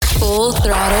Full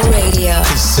Throttle Radio.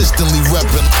 Consistently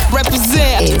reppin'.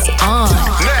 Represent is on.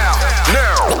 Now.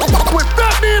 With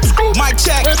Fatman Scoop, Mic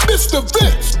check, and Mr.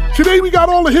 Vince. Today we got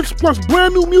all the hits plus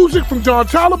brand new music from John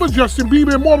Toliver, Justin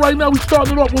Bieber, and more. Right now we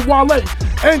starting it off with Wale,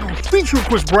 Angles featuring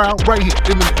Chris Brown, right here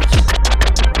in the mix.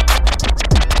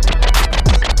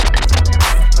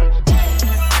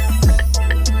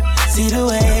 See the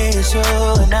way you're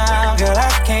showing now, girl,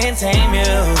 I can't tame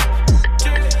you.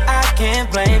 I can't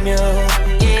blame you,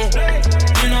 yeah.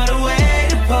 You know the way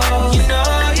to pose, you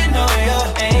know your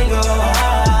angle.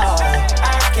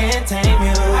 I can't tame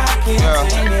you, I can't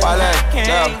tame you,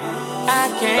 I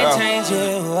can't change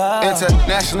you.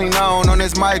 Internationally known on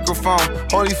this microphone.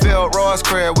 Holyfield, Ross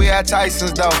Craig, we at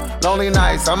Tyson's though. Lonely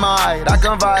nights, I'm alright, I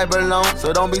can vibe alone.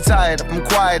 So don't be tired, I'm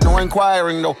quiet, no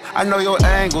inquiring though. I know your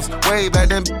angles, way back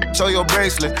then, show your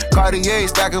bracelet. Cartier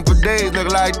stacking for days, look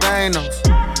like Thanos.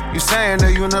 You saying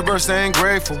the universe ain't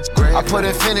grateful. I put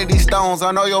infinity stones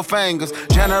on all your fingers.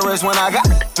 Generous when I got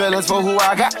feelings for who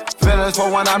I got. Feelings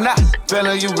for when I'm not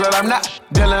feeling you, girl, I'm not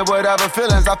dealing with other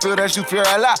feelings. I feel that you fear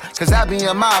a lot. Cause I be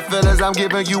in my feelings, I'm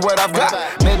giving you what I've got.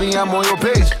 Maybe I'm on your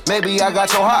page, maybe I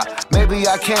got your heart. Maybe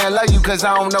I can't love you cause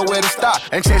I don't know where to start.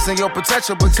 And chasing your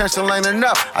potential ain't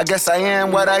enough. I guess I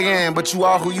am what I am, but you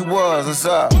are who you was, what's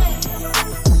up?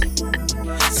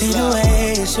 See the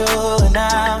way you're showing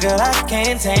now, girl, I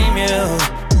can't tame you.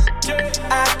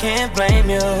 I can't blame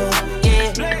you,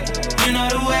 yeah. You know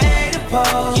the way to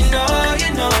pose, you know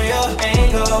your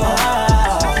angle.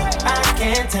 I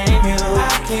can't tame you,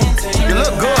 I can't tame you. You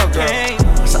look good, girl.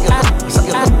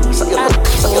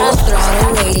 Full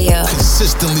Throttle Radio.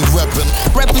 consistently reppin'.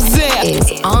 Represent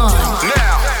is on.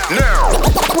 Now.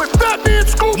 With Fatman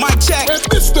Scoop, Mic check, and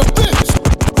Mr. Vince.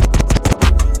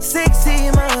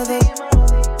 Sexy mother,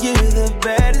 you're the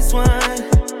baddest one.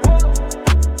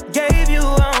 Gave you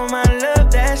all my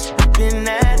love, that's been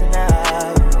that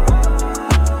now.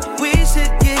 We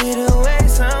should get away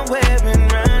somewhere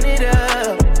and run it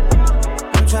up.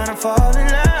 I'm tryna fall in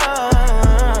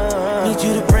love. Need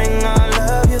you to bring all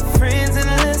of your friends and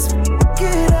let's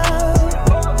get up.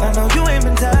 I know you ain't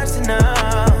been touched enough.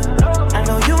 I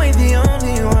know you ain't the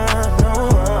only one, no.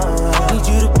 Need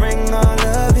you to bring all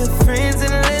of your friends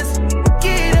and let's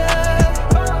get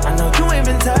up. I know you ain't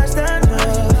been touched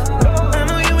enough. I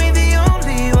know you ain't the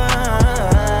only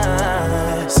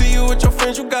one. See you with your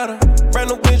friends, you got her. Brand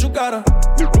new wins, you got her.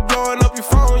 You blowing up your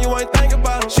phone, you ain't thinking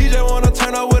about her. She just wanna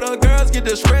turn up with her girls, get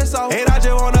the stress off. And I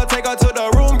just wanna take her to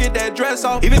the room, get that dress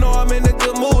off. Even though I'm in a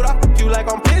good mood, I fuck you like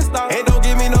I'm pissed off. And don't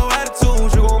give me no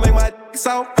attitude, you gon' make my dick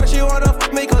soft. Her she wanna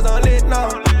fuck me cause I'm lit now.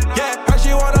 Yeah, her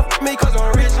she wanna fuck me cause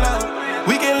I'm rich now.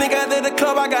 We can link after the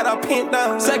club, I got her pinned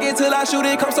down. Suck it till I shoot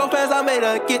it, come so fast, I made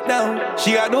her get down.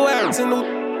 She got no ass in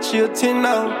new, she a 10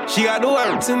 now. She got no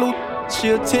ass in new, she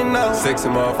a 10 now. Sexy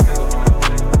motherfucker.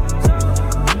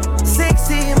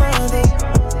 Sexy mother,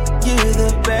 you're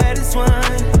the baddest one.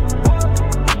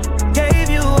 Gave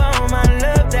you all my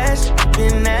love, that's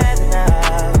been that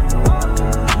now.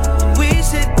 We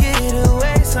should get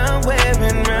away somewhere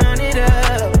and run it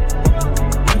up.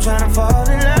 I'm tryna fall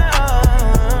in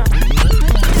love.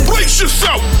 Brace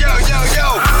yourself. Yo.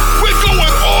 We're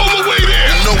going all the way there.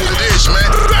 you know what it is,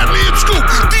 man. Fatman Scoop,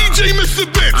 DJ Mr.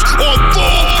 Vince on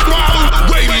Full Throttle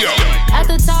Radio. At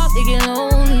the top, they get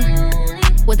lonely.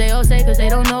 What they all say, cause they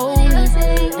don't know me.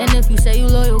 And if you say you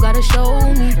loyal, gotta show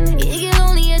me. It get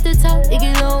lonely at the top, it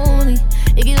get lonely.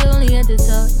 It get lonely at the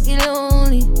top, it get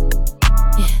lonely.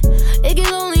 Yeah. It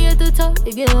get lonely at the top,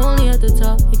 it get lonely at the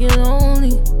top, it get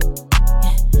lonely.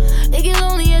 Yeah. It get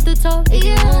lonely at the top, it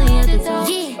get lonely at the top.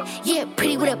 Yeah,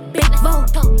 pretty with a big bow.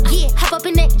 Yeah, hop up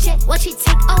in that jet, watch it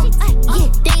take off. Yeah,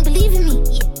 they ain't believing me.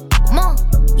 Yeah, mom.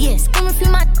 Yeah, screaming for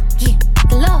my. Yeah,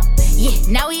 the law. Yeah,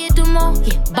 now we at the mall.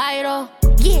 Yeah, buy it all.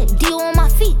 Yeah, deal on my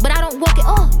feet, but I don't walk it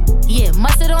off. Yeah,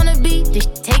 mustard on the beat, this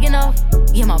shit taking off.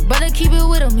 Yeah, my brother keep it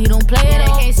with him, he don't play it.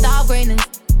 They can't stop greatness.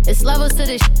 It's levels to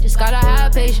this shit, just gotta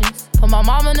have patience. Put my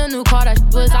mom in a new car, that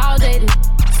shit was outdated.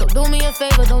 So do me a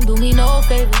favor, don't do me no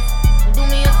favors. Do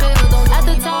me a favor, don't do at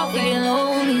the top, they get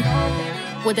lonely.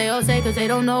 What they all say, cause they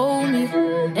don't know me.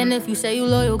 And if you say you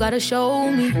loyal, gotta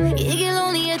show me. It get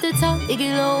lonely at the top, it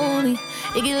get lonely.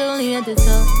 It get lonely at the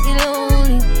top, it get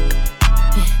lonely.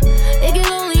 Yeah. It get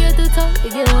lonely at the top,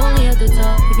 it get lonely at the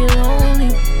top, it get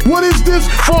lonely. What is this?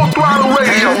 Full Throttle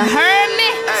Radio. You heard me?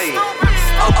 Hey,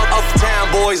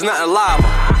 uptown boys, nothing lava.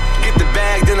 Get the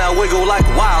bag, then I wiggle like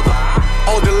Wilder.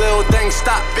 All the little things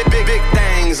stop, big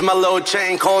things. My little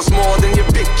chain costs more than your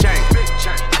big chain.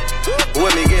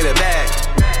 With me get it bag.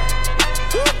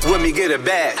 With me get it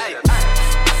bag.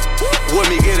 With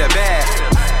me get it bag.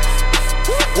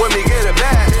 With me get it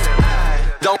bag.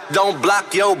 Don't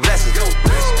block your blessings.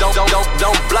 Don't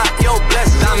block your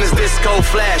blessings. Diamonds disco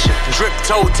flashing, drip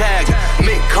toe tagging,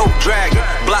 mink coat dragging,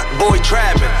 block boy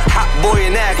trapping, hot boy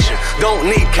in action. Don't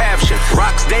need caption.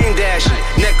 Rocks dame dashing,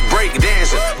 neck break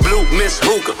dancing, blue miss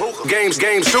hookah. Games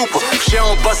super. She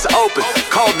don't bust it open.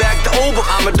 Call back the Uber.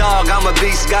 I'm a dog, I'm a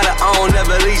beast. Gotta own,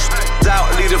 never lease.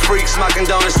 Out, lead the freaks, smocking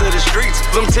donuts to the streets.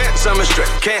 Them tents, I'm a strip,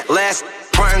 can't last.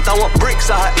 Frontin' throwin' bricks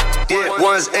out. Yeah,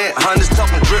 ones and hundreds,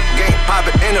 talking drip game,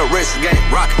 poppin' in a wrist game,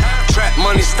 rockin'. Trap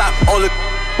money, stop all the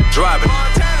driving.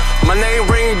 My name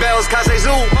ring bells, Kase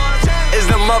Zoo. Is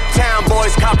them uptown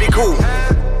boys, copy cool.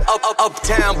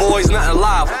 Uptown boys, nothing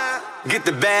live. Get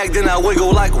the bag, then I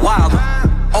wiggle like wild.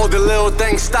 All the little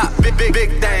things stop,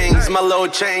 big things. My little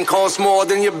chain costs more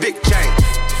than your big chain.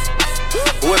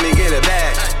 When me get a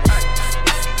bag.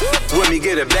 When me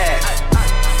get a bag.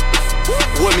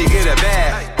 When me get a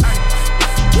bag.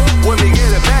 When me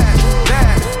get a bag.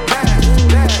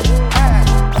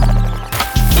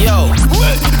 Yo.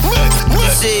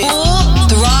 Full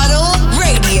Throttle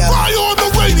Radio. Fly on the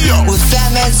radio. With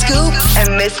Fat Man Scoop and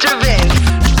Mr. Vince.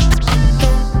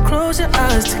 Close your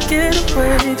eyes to get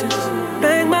away. Just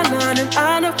bang my line and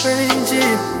I'll arrange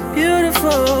it.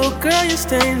 Beautiful girl, you're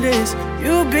stainless.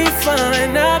 You'll be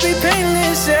fine, I'll be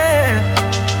painless, yeah.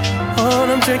 All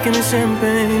I'm drinking is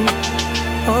champagne.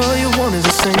 All you want is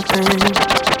the same thing.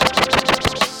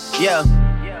 Yeah.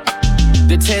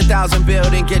 The 10,000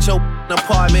 building, get your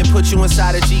apartment, put you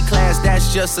inside a G-Class,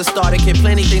 that's just a starter kit.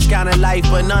 Plenty things count in life,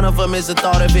 but none of them is a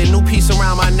thought of it. New piece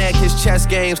around my neck, his chess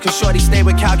games, cause shorty stay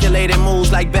with calculated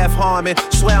moves like Beth Harmon.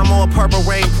 Swear I'm more Purple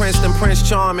Rain Prince than Prince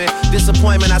Charming.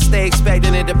 Disappointment I stay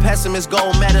expecting it. The pessimist,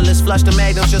 gold medalist, flush the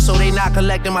magnums just so they not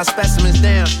collecting my specimens,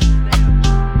 damn.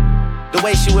 The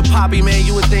way she with Poppy, man,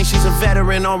 you would think she's a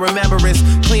veteran on remembrance.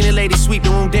 Cleaning lady, sweep the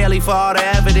room daily for all the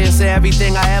evidence of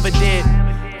everything I ever did.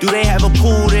 Do they have a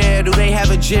pool there? Do they have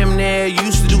a gym there? You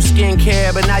used to do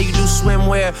skincare, but now you do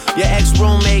swimwear. Your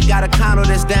ex-roommate got a condo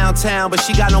that's downtown, but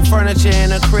she got no furniture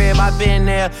in her crib. I've been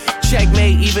there.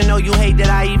 Checkmate, even though you hate that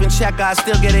I even check her, I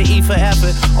still get an E for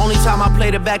effort. Only time I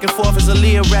play the back and forth is a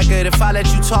Leah record. If I let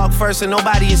you talk first and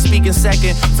nobody is speaking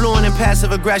second. Fluent in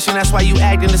passive aggression, that's why you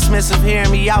acting dismissive. Hearing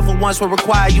me out for once will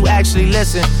require you actually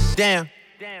listen. Damn.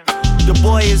 The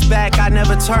boy is back, I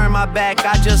never turn my back.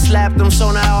 I just slapped him, so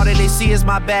now all that they see is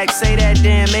my back. Say that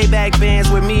damn Maybach bands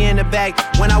with me in the back.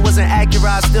 When I wasn't accurate,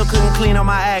 I still couldn't clean on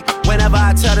my act. Whenever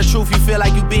I tell the truth, you feel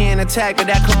like you being attacked, but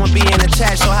that come with being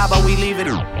attached, so how about we leave it?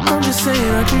 I'm just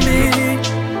saying I can be,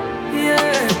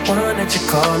 yeah, the one that you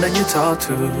call and you talk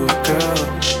to, girl.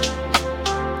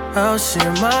 I'll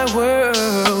share my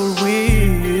world with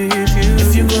you.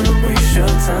 If you're gonna waste your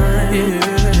time, yeah,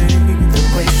 then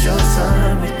waste your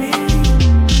time with me.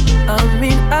 I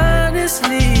mean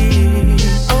honestly,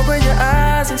 open your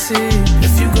eyes and see.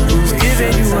 If you're gonna waste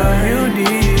giving you what you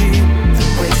need, then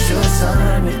waste your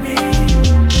time with me.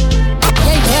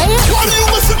 Why do you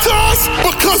listen to us?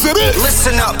 Because it is.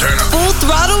 Listen up. Full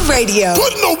Throttle Radio.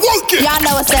 Putting the work in. Y'all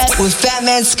know what's up. With Fat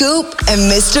Man Scoop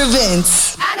and Mr.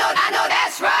 Vince. I know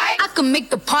that's right. I can make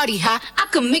the party hot. I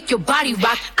can make your body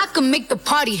rock. I can make the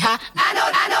party hot. I know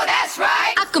that's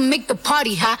right. I can make the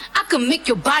party hot. I can make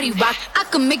your body rock. I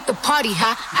can make the party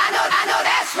hot. I know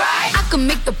that's right. I can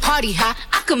make the party hot.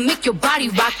 I can make your body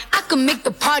rock. I can make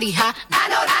the party hot. I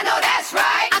know that's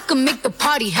right. I can make the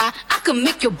party hot. I can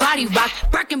make your body rock.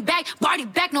 Breaking back, body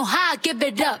back, know how I give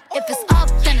it up. If it's up,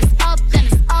 then it's up, then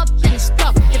it's up, then it's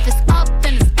stuck. If it's up,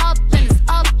 then it's up, then it's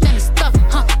up, then it's stuck.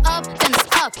 Up, then it's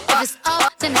up. If it's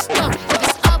up, then it's stuck. If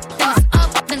it's up, then it's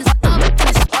up, then it's up, then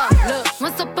it's up. Look,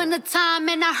 once upon a time,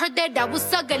 and I heard that I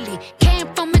was ugly. Came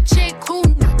from a chick who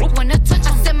when I touch,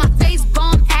 I said my face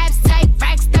bomb, abs tight,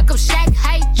 racks stuck up, shack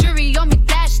height, jury on me,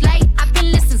 flashlight. I've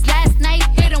been listening since last night.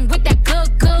 Hit 'em with that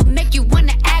good, make you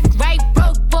wanna act right.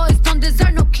 Broke boys don't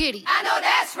deserve no kitty. I know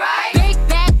that's right. Big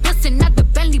bag, bustin' out the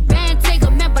Bentley band. Take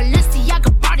a man,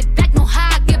 Balenciaga brought it back. Know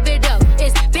how I give it up.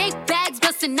 It's big bags,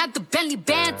 bustin' out the Bentley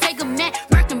band. Take a man,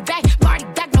 working back, body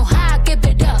back. Know how I give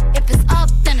it up. If it's up,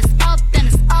 then it's up, then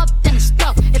it's up, then it's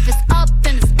stuck. If it's up,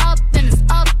 then it's up, then it's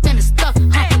up, then it's stuck.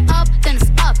 Up, then it's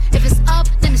up. If it's up,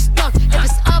 then it's stuck. If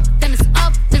it's up, then it's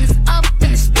up, then it's up,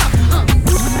 then it's stuck.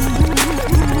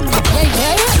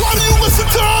 Why do you listen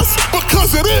to us?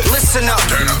 Because it is. Listen up.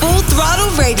 Full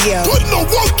Throttle Radio. Putting the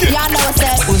work in. Y'all know what's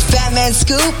up. With Fat Man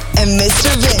Scoop and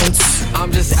Mr. Vince.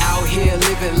 I'm just out here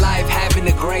living life, having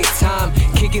a great time,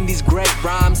 kicking these great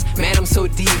rhymes. Man, I'm so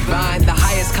divine. The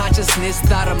highest conscious consciousness,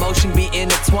 thought emotion be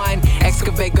intertwined.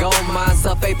 Excavate gold mines,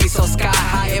 self-hate be so sky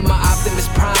high. In my optimist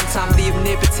prime time, the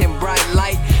omnipotent bright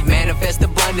light. Manifest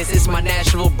abundance, it's my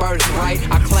natural birthright.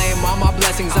 I claim all my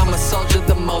blessings, I'm a soldier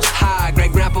the most high.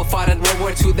 Great grandpa fought in World War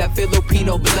II, that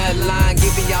Filipino bloodline.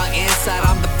 Giving y'all insight,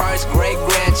 I'm the first great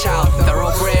grandchild.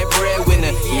 Thoroughbred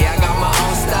breadwinner, yeah, I got my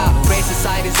own style. Great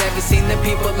society's ever seen the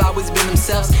people always been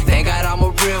themselves. Thank God I'm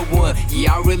a real one,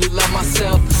 yeah, I really love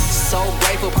myself. So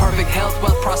grateful, perfect health,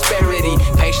 wealth, prosperity.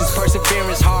 Patience,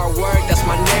 perseverance, hard work, that's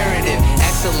my narrative.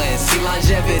 Excellence, see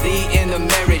longevity in the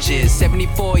marriages.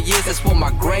 74 years, that's what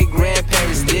my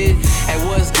great-grandparents did. Hey,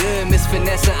 what's good, Miss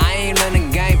Vanessa, I ain't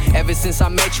learning game. Ever since I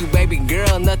met you, baby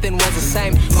girl, nothing was the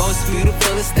same. Most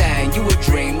beautifulest thing, you a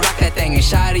dream, rock that thing and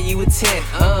shy to you a 10.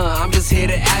 I'm just here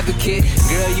to advocate.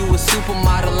 Girl, you a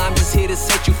supermodel, I'm just here to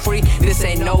set you free. This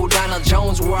ain't no Donald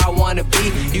Jones where I wanna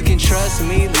be. You can trust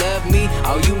me, love me,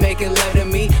 oh, you making love to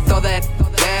me. Throw that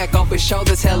back off his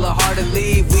shoulders, hella hard to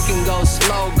leave. We can go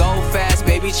slow, go fast,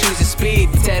 baby, choose your speed.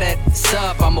 Tear that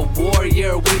up, I'm a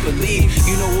warrior, we believe.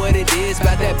 You know what it is,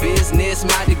 about that business,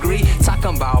 my degree.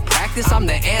 Talking about practice, I'm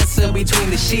the answer between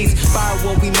the sheets. Fire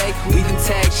what we make, we them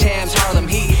tag champs, Harlem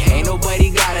Heat. Ain't nobody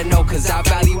gotta know, cause I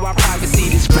value our privacy.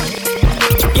 This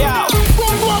yeah.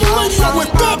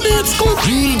 With Batman Scoop,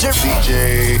 DJ,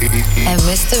 and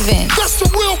Mr. Vince. That's the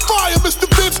real fire, Mr.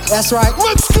 Vince. That's right.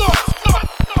 Let's go.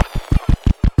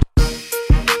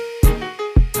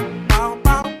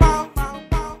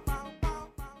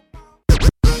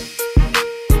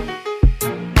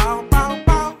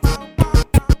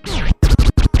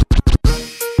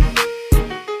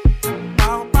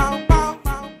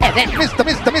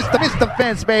 Mr.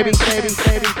 Vince, baby. I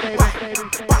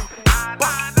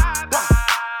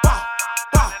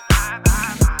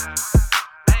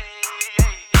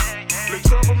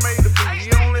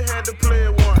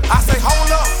say,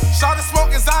 hold up. Started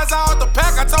smoking Zaza out the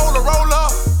pack. I told her, roll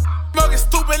up. Smoking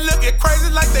stupid, looking crazy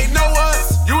like they know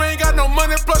us. You ain't got no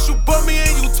money, plus you bum me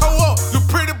and you toe up. You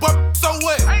pretty, but so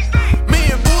what? Me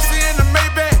and Boosie in the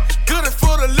Maybach. Good as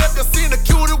for the left. I seen a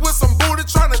cutie with some booty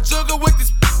trying to juggle with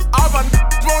this. All my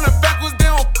rolling backwards, they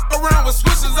don't around with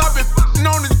switches. I've been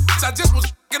on this. I just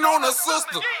was on her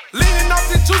sister. Leaning off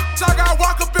the juice, I got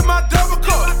walk up in my double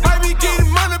cup. Might be getting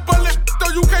money, but let though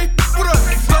you can't with us.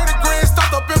 30 grand stopped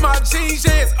up in my jeans,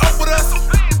 yeah, it's up with us.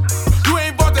 You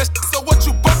ain't bought that shit, so what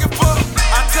you bucking for?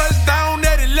 I touched down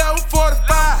at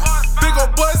 11:45. Big ol'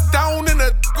 buzz down in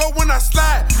the go when I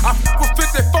slide. I f with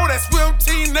 54, that swim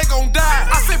team, they gon' die.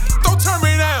 I said, don't turn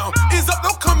me down. It's up,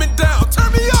 don't coming down. Turn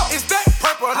me up. It's that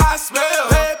purple high smell.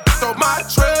 Head on my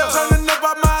trail. Turning up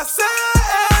by myself.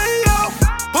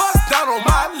 Bust down on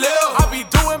my lil'. I be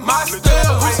doing my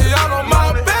still. Pushing out on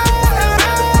my back.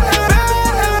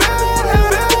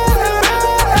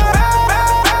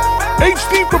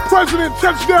 HD for President,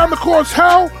 touchdown to cause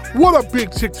hell. What a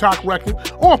big TikTok record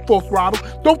on Full Throttle.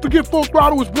 Don't forget Full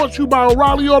Throttle is brought to you by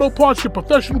O'Reilly Auto Parts, your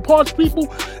professional parts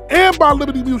people, and by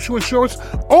Liberty Mutual Insurance.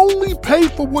 Only pay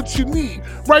for what you need.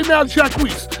 Right now, Jack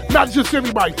Reese, not just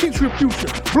anybody, featuring Future.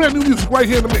 Brand new music right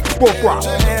here in the mix, Full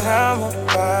Throttle.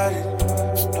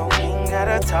 Don't even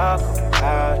gotta talk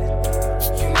about it.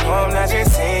 You know I'm not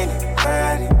just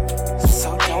anybody,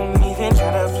 so don't even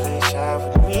try to play shy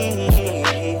with me.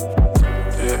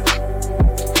 Yeah.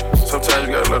 Sometimes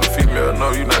you gotta let a female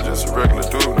know you're not just a regular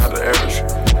dude, not the average.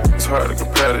 It's hard to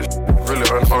compare this really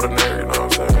unordinary, you know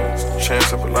what I'm saying? It's the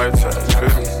chance of a lifetime, you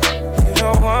feel me?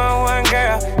 You're one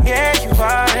girl, yeah, you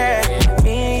are that.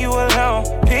 Me and you alone,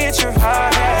 picture of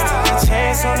our hands. We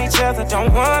chance on each other,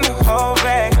 don't wanna hold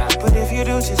back. But if you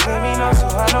do, just let me know so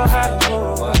I know how to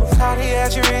move. Party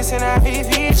at your wrist and I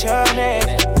beat your neck.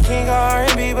 King of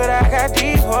R&B, but I got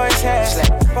deep voice hacks.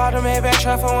 Bought a Maybach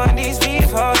truck for one of these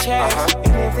V4 checks.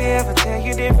 And if they ever tell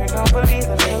you different, don't believe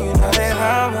it. Then you know that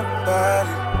I'm about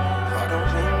it. Don't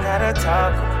even gotta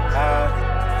talk about it.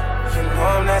 You know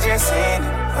I'm not just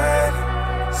anybody,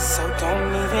 so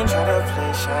don't even try to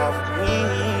play shy with me.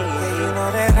 Yeah, you know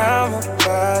that I'm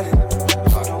about it.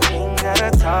 Don't even gotta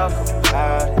talk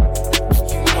about it.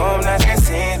 You know I'm not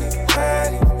just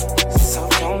anybody, so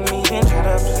don't even try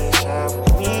to play shy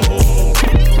with me.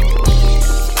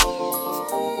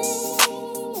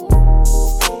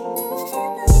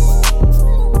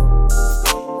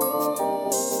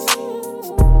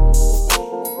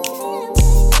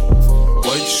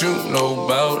 What you know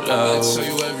about love? I'll tell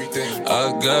you everything. I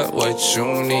got what you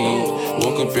need.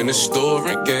 Woke up in the store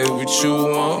and get what you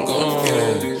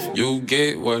want. You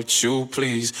get what you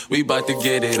please. We bout to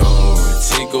get it on.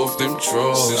 Take off them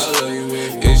drawers.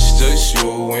 It's just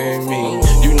you and me.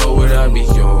 You know what I be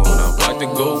on. I'm about to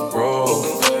go raw,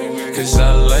 cause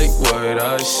I like what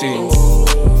I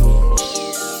see.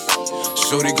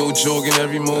 Shorty go jogging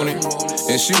every morning,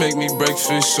 and she make me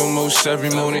breakfast almost every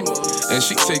morning. And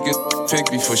she take a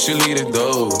pic before she leave the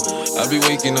door. I be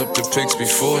waking up the pics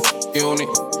before on it.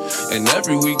 And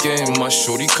every weekend my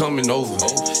shorty coming over.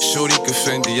 Shorty can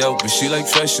Fendi out, but she like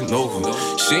Fashion Nova.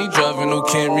 She ain't driving no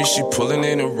Camry, she pulling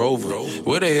in a Rover.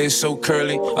 With her hair so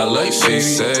curly, I like she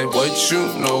said, what you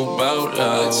know about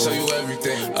love? I tell you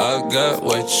everything. I got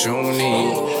what you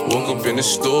need. Woke up in the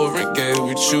store and get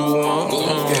what you want. Go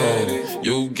get it.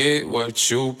 You get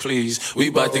what you please. We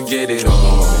bout to get it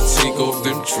on. Take off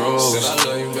them drawers.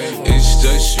 It's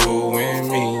just you and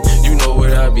me. You know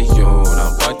what I be on.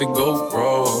 I'm about to go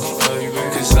raw.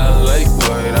 Cause I like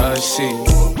what I see.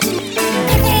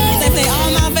 They play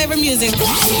all my favorite music.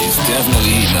 It's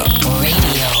definitely heating up.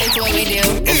 Radio. It's what we do.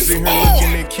 I'm sitting here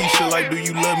looking at Keisha like, do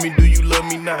you love me? Do you love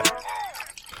me not?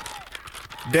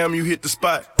 Damn, you hit the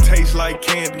spot. Taste like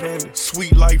candy,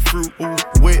 sweet like fruit, ooh,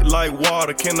 wet like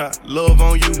water. Can I love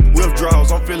on you?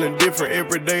 Withdrawals, I'm feeling different.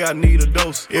 Every day I need a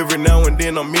dose. Every now and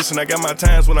then I'm missing. I got my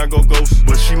times when I go ghost.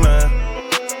 But she mine,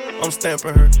 I'm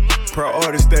stamping her.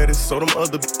 Priority status, so them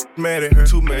other mad at her.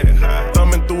 Too mad high.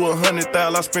 Thumbing through 100,000,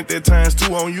 I spent that times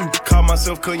 2 on you. Caught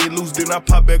myself cutting you loose, then I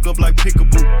pop back up like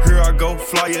Pickaboo. Here I go,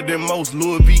 flyer than most,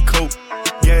 Louis V. Coat.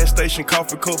 Gas station,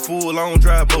 coffee cup full, I don't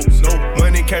drive boats. No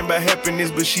money came by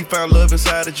happiness, but she found love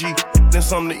inside a G. Then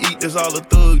something to eat, that's all a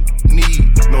thug need.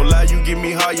 No lie, you get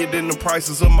me higher than the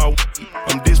prices of my weed.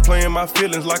 I'm displaying my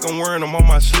feelings like I'm wearing them on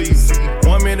my sleeves.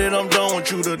 1 minute I'm done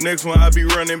with you, the next one I be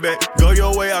running back. Go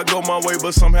your way, I go my way,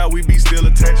 but somehow we be still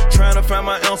attached. Trying to find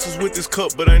my ounces with this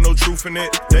cup, but ain't no truth in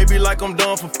it. They be like I'm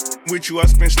done for with you, I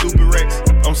spend stupid racks.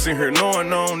 I'm sitting here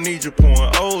knowing I don't need you,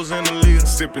 pouring O's in the lid.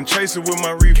 Sipping, chasing with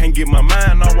my reef, can't get my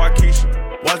mind on Waukesha.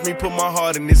 Watch me put my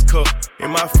heart in this cup.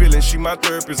 In my feelings, she my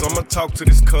therapist, I'ma talk to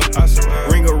this cup. I swear.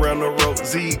 Ring around the road,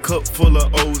 Z cup full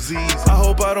of OZs. I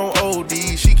hope I don't OD,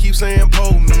 she keeps saying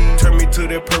pull me. Turn me to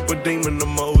that purple demon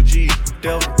emoji.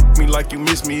 Devil me like you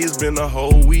miss me, it's been a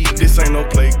whole week. This ain't no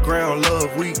playground,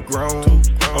 love, we grown.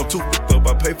 I'm too f***ed up,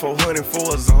 I pay 400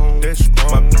 for a zone. That's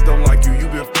wrong. My bitch don't like you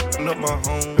been f***ing up my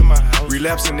home. In my house.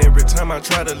 Relapsing every time I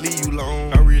try to leave you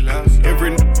alone. I relapse.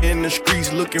 Every in the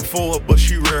streets looking for her, but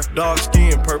she rare. Dark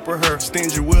skin, purple hair,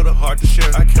 stingy with a heart to share.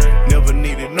 I can't never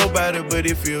needed nobody, but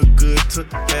it feel good to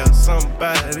have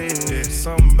somebody.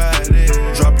 Somebody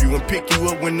drop you and pick you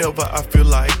up whenever I feel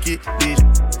like it. This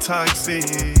toxic.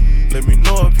 Let me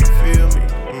know if you feel me.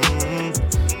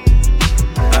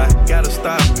 I gotta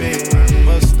stop it.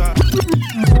 Must stop.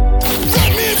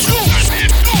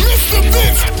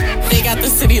 They got the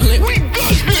city lit.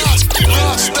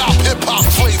 Non-stop hip-hop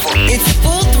flavor. It's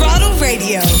Full Throttle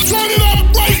Radio. Turn it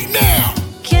up right now.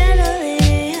 ¿Quién lo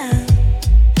diría?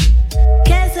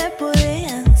 Que se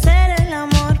podía hacer el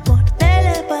amor por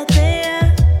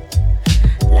telepatía.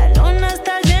 La luna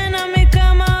está llena, mi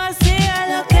cama vacía.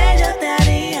 Lo que yo te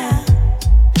haría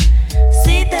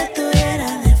si te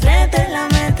tuviera de frente en la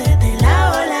mente, te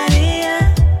la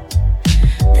volaría.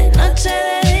 De noche,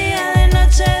 de día, de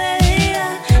noche, de día.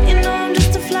 You know I'm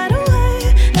just a flight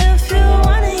away. If you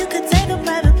want it, you could take a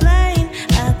private plane.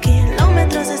 A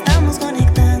kilómetros estamos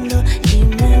conectando y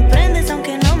me prendes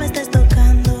aunque no me estés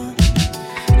tocando.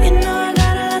 You know I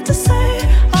got a lot to say.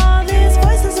 All these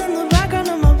voices in the background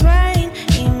of my brain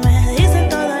y me dicen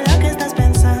todo lo que estás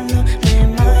pensando. Me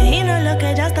imagino lo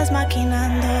que ya estás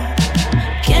maquinando.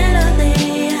 ¿Quién lo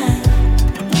diría?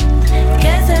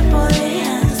 Que se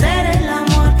podía hacer el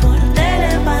amor por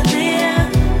telepatía.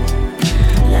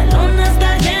 La luna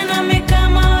está llena, mi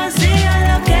cama vacía.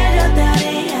 Lo que yo te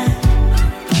haría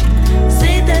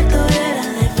si te tuviera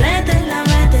de frente en la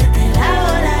mente, te la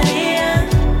volaría.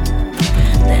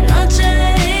 De noche,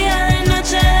 de día, de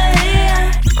noche, de día.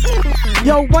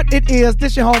 Yo, what it is,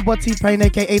 this your homeboy T-Pain,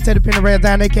 a.k.a. Teddy Pendergrass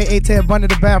down, a.k.a. Ted Bundy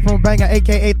the bathroom banger,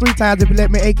 a.k.a. 3 times if you let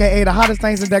me, a.k.a. the hottest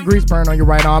things in that grease burn on your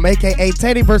right arm, a.k.a.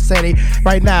 Teddy Versetti.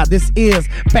 Right now, this is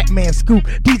Batman Scoop,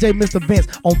 DJ Mr. Vince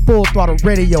on Full Throttle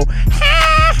Radio.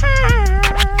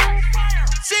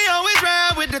 She always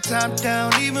ride with the top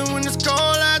down, even when it's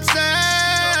cold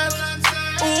outside.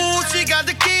 Ooh, she got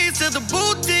the keys to the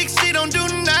boutique. She don't do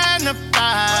 9 to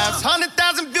 5s.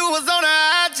 100,000 viewers on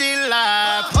her IG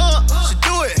live. She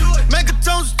do it, make a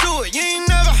toast to it. You ain't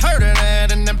never heard of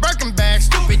that. And then Birkin bag,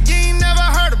 stupid. You ain't never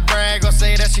heard her brag or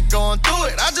say that she going through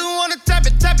it. I just wanna tap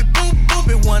it, boop, boop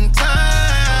it one time.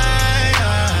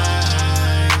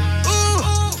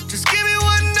 Ooh, just give me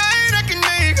one night, I can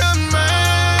make her mine.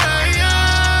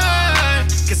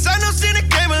 Cause I know she done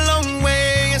came a long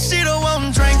way, and she don't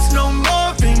want drinks no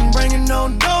more. Ain't bringing no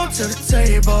dough to the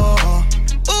table.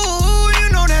 Ooh, you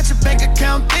know that your bank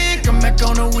account big. Come back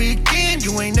on the weekend,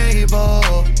 you ain't able.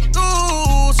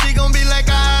 Ooh, she gon' be like,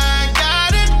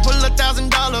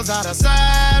 out of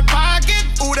side pocket.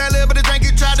 Ooh, that little bit of drink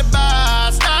you tried to buy.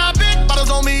 Stop it. Bottles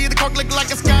on me, the cork look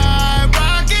like a sky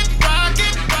rocket.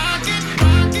 Rocket, rocket,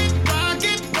 rocket,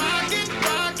 rocket, rocket,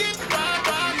 rocket,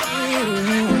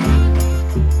 rocket.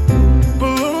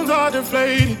 Balloons are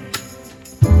deflated.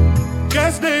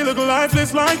 Guess they look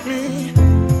lifeless like me.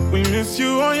 We miss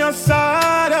you on your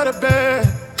side of the bed.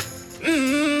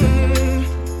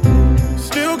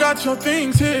 Still got your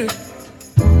things here.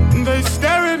 They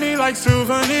stare at me like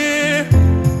souvenir.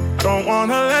 Don't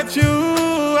wanna let you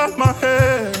out my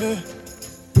head.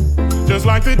 Just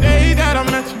like the day that I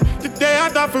met you, the day I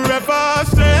thought forever.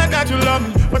 Said that you love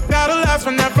me, but that'll last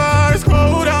forever. It's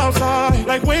cold outside,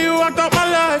 like when you walked out my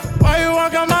life. Why you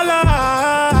walk out my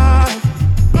life?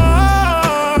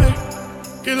 I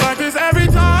get like this every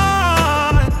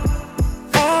time.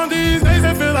 On these days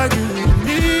I feel like you and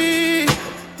me.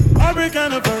 Heartbreak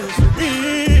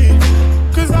anniversary.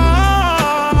 Cause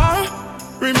I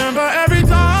remember every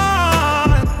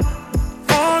time.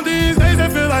 On these days I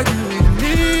feel like you and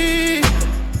me.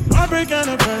 Heartbreak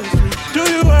anniversary. Do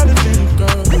you ever think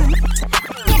of?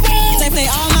 They play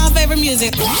all my favorite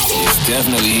music. It's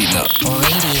definitely heating up.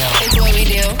 Radio. It's what we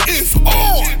do. It's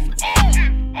on.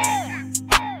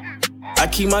 I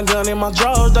keep my gun in my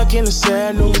drawers, duck in the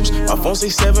sad news. My phone say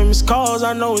 7 missed calls,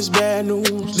 I know it's bad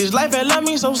news. This life had left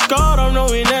me so scarred, I'm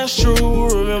knowing that's true.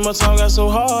 Remember time got so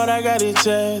hard, I got it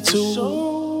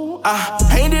tattooed.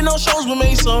 I ain't did no shows, but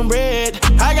made some bread.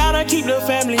 I gotta keep the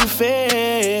family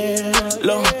fed.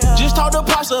 Look, just talk to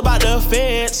Pops about the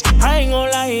feds. I ain't gon'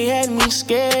 lie, he had me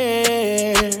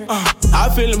scared. I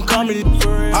feel him coming,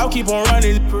 I'll keep on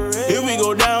running. If we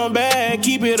go down bad,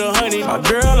 keep it 100. My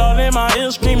girl all in my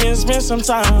ear screaming, spend some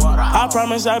time. I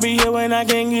promise I'll be here when I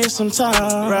can get some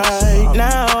time. Right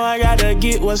now, I gotta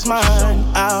get what's mine.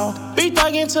 I'll be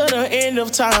thugging to the end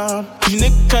of time. These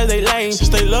niggas cause they lame, since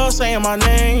they love saying my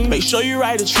name. Make sure you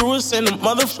write the truest in the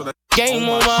motherfucker game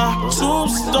on my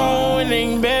tombstone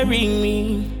and bury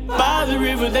me. By the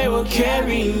river they will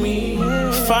carry me.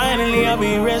 Finally I'll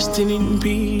be resting in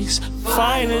peace.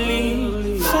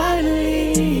 Finally,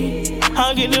 finally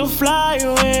I'll get to fly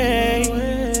away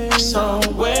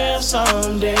somewhere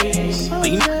someday. These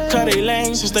niggas cut they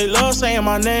lame since they love saying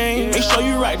my name. Make sure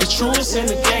you write the truest in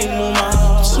the game on my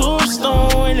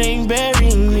tombstone and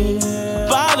bury me.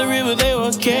 By the river they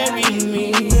will carry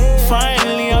me.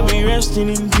 Finally I'll be resting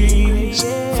in peace.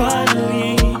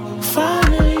 Finally,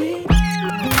 finally.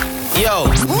 Yo,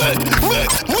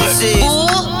 This is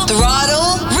Full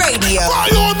Throttle Radio.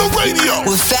 Fire on the radio.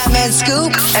 With Fat Man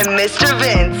Scoop and Mr.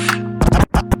 Vince.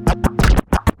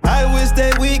 I wish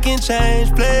that we can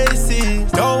change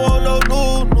places. Don't want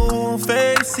no new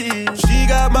faces. She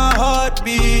got my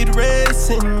heartbeat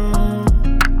racing.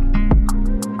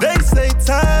 They say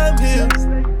time heals.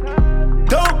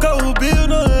 Don't go build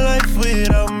a life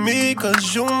without me,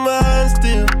 cause you mine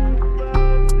still.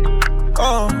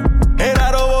 And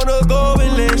I don't wanna go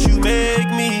unless you make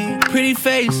me. pretty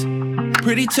face,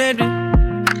 pretty tender,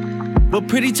 but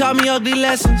pretty taught me ugly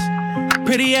lessons.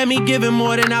 Pretty had me giving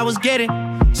more than I was getting.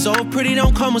 So if pretty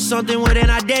don't come with something, well then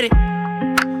I did it.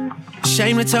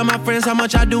 Shame to tell my friends how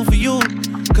much I do for you,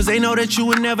 cause they know that you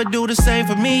would never do the same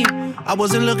for me. I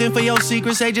wasn't looking for your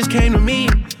secrets, they just came to me.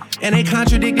 And they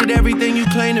contradicted everything you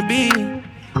claim to be.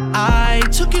 I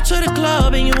took you to the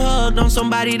club and you hugged on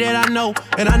somebody that I know.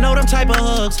 And I know them type of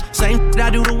hugs, same I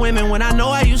do to women when I know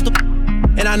I used to.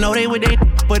 And I know they would they,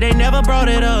 but they never brought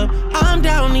it up. I'm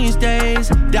down these days,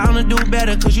 down to do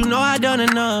better, cause you know I done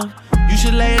enough. You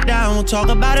should lay it down, we'll talk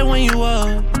about it when you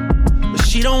up. But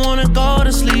she don't wanna go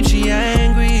to sleep, she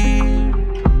angry.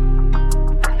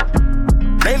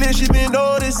 Lately she been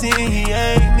noticing he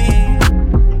ain't me.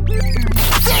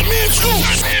 That man's Scoop,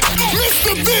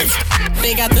 Mr. Vince.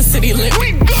 They got the city lit.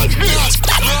 We good here.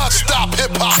 Non-stop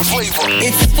hip-hop flavor.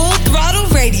 It's Full Throttle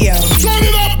Radio. Turn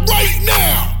it up right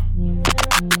now.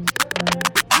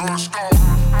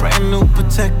 Brand new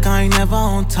Patek, I ain't never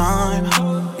on time.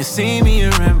 You see me,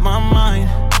 you're in my mind.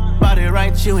 Body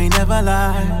right, you ain't never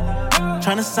lied.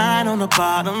 Tryna sign on the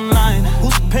bottom line.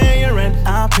 Who's paying your rent?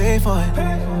 I'll pay for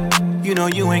it. You know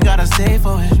you ain't gotta stay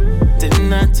for it.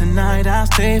 Dinner tonight, I'll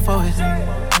stay for it.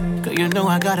 Cause you know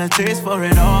I got a taste for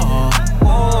it all.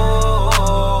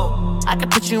 I can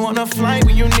put you on a flight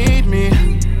when you need me.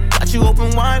 Got you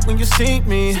open wide when you see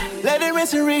me. Let it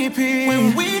rinse and repeat.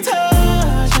 When we touch,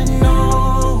 I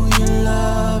know you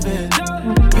love it.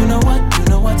 You know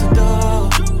what to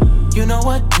do. You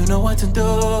know what to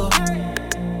do.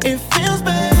 It feels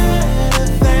better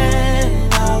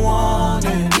than I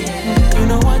wanted. You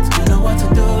know what to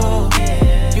do.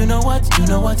 You know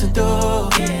what to do.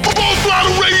 Full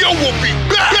Throttle Radio will be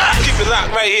back. Keep it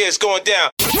locked right right here is going down.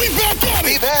 We back at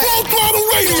it. Full Throttle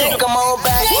Radio. Come on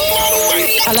back.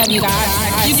 I love you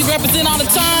guys. You represent all the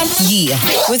time. Yeah.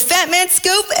 With Fat Man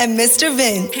Scoop and Mr.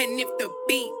 Vince. And if the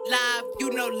beat live,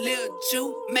 you know Lil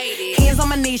Ju made it. Hands on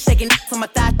my knees, shaking on my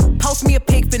thigh. Post me a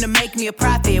pic, finna make me a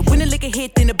profit. When the liquor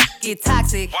hit, then the get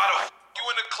toxic. You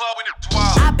in the club and it's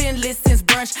wild. I've been lit since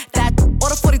brunch. That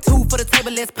order 42 for the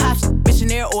table, let's pop.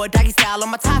 Missionaire or doggy style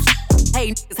on my top.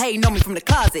 Hey, niggas hating on me from the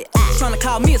closet. Trying to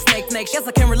call me a snake. Guess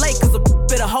I can relate, cause a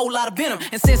bit a whole lot of venom.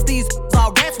 And since these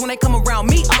all rats, when they come around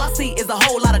me, all I see is a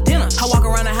whole lot of dinner. I walk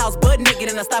around the house butt naked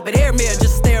and I stop at air mirror just to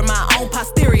stare at my own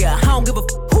posterior. I don't give a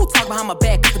who talk behind my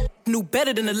back, cause the knew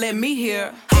better than to let me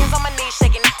hear. Hands on my knees,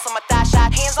 shaking on my thigh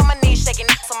shot. Hands on my knees, shaking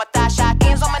on my thigh shot.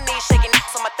 Hands on my knees, shaking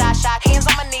on my thigh shot. Hands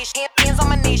on my knees, hands on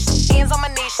my knees, hands on my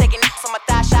knees, shaking on my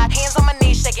thigh shot. Hands on my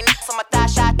knees, shaking on my thigh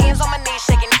shot. Hands on my knees,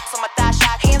 shaking on my thigh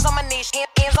shot. Hands on my knees,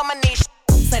 hands on my knees.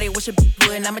 Say they wish a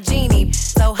would, and I'm a genie.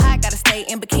 So hot, gotta stay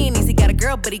in bikinis. He got a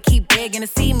girl, but he keep begging to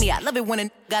see me. I love it when a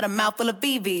got a mouth full of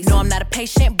BVs. No, I'm not a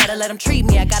patient, better let him treat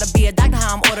me. I gotta be a doctor,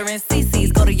 how I'm ordering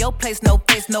CCs. Go to your place, no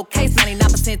face, no case.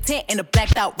 99% tint in a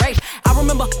blacked out race. I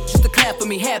remember used to clap for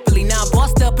me happily. Now I'm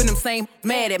bossed up and them same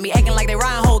mad at me. Acting like they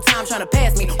riding whole time trying to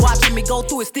pass me. Watching me go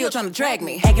through it, still trying to drag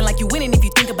me. Acting like you winning if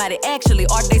you think about it actually.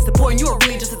 Are they supporting you or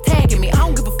really just attacking me? I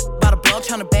don't give a about a blog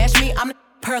trying to bash me. I'm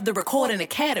per the Recording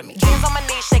Academy. Hands on my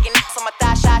knees, shaking on my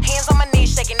thigh shot. Hands on my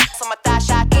knees, shaking on my thigh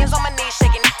shot. Hands on my knees,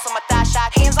 shaking on my thigh shot.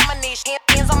 Hands on my knees,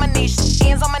 hands on my knees,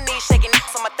 hands on my knees, shaking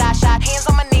on my thigh shot. Hands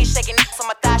on my knees, shaking on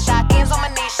my thigh shot. Hands on my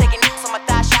knees, shaking on my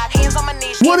thigh shot. Hands on my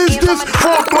knees. What is this?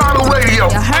 Full Throttle Radio.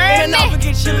 You heard me? And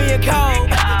get chilly and cold.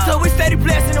 So we steady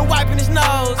blessing and wiping his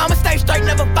nose. I'ma stay straight,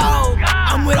 never fold.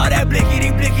 I'm with all that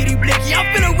blickety, blickety, blicky. I'm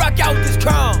finna rock out with this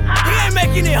chrome. He ain't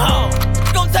making it home.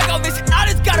 Gonna take off this, I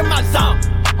just got in my zone.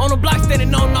 On the block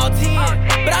standing on all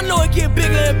 10. But I know it get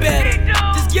bigger and better.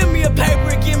 Just give me a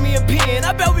paper and give me a pen.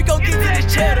 I bet we gon' get to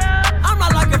this cheddar. I'm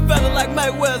not like a fella like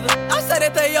Mayweather. I say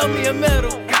that they owe me a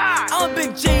medal. I'm a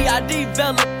big G, I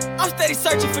develop. I'm steady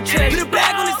searching for treasure. Put a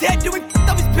bag on his head, doing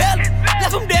up his belly.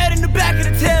 Left him dead in the back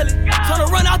of the telly. Tryna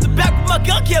run out the back, but my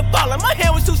gun kept falling. My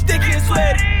hand was too sticky and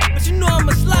sweaty. But you know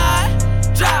I'ma slide.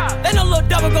 Drop. They know little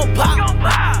double gon' pop.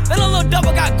 They know little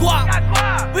double got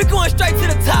guap. We going straight to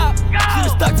the top.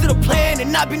 Should've stuck to the plan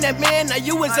and not been that man. Now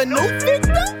you is a new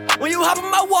victim. When you hop in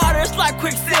my water, it's like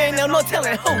quicksand. There's no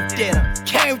telling who did it.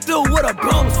 Came through with a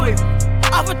broom sweep.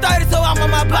 Off of 30, so I'm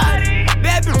on my body.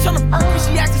 Bad bitch tryna cause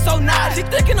she acting so naughty. She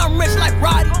thinking I'm rich like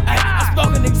Roddy. I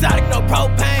smoking exotic, no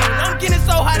propane. I'm getting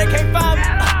so high they can't find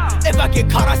me. If I get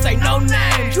caught, I say no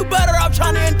names. You better off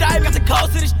trying to indict me. Got the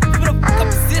codes to this shit for the fuck up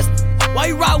the system. Why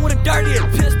you riding with a dirty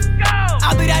ass pistol?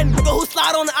 I'll be that nigga who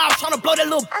slide on the aisle trying to blow that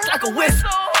little like a whistle.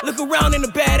 Look around in the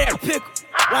bad ass pickle.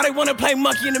 Why they wanna play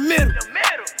monkey in the middle?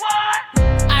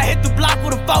 I hit the block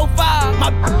with a 4-5. My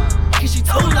cause she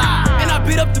too loud. And I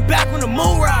beat up the back when the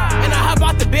moon ride. And I hop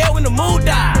out the bed when the moon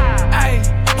die. Ayy,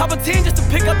 pop a 10 just to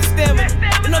pick up the stamina.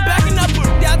 And I'm backing up.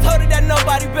 Yeah, I told her that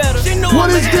nobody better. She knew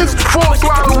what is this? Full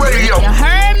Throttle Radio. You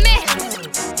heard me?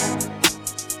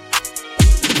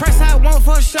 Press I want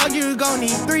for sure, you gon'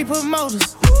 need 3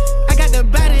 promoters. I got the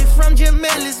body from Jim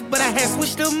Ellis, but I had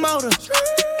switched the motor.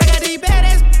 I got these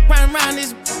badass round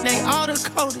this, they all the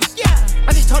coders. Yeah,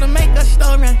 I just told her make a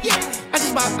story. Yeah, I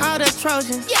just bought all the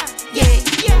Trojans. Yeah.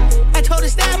 I told her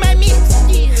style my mix.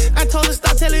 Yeah, I told her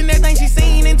stop telling everything she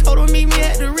seen and told her meet me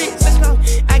at the Ritz. Let's go.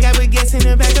 I got baguettes in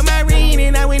the back of my ring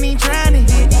and I went in trying to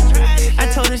hit.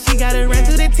 I told her she gotta run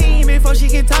to the team before she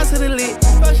can talk to the lit.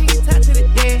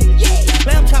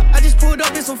 Lamb chop, I just pulled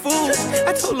up in some food.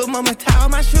 I told lil' mama tie all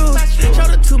my shoes. Showed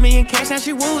her 2 million cash, now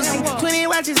she woozing. 20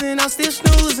 watches and I'm still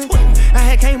snoozing. I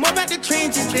had came up out the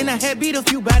trenches, then I had beat a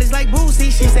few bodies like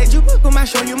Boosie. She said you book on my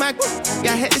show, you my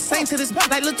yeah, I had to sing to this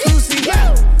like Lil Tusi.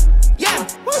 Yeah.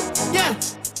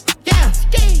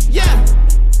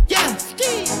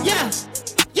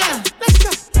 Let's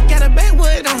go. Got a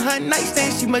backwood on her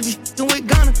nightstand, she must be f***ing with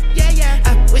Gunna. Yeah.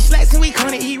 I with slacks and we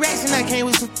gonna eat rats and I came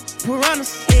with some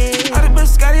piranhas. Yeah. All the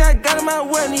biscotti I got in my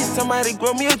well, need somebody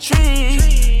grow me a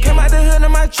tree. Came out the hood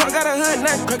in my trunk, got a hood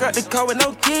nut, crack out the car with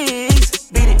no keys.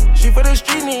 Beat it, she for the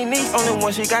street knee. Only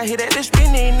one she got hit at the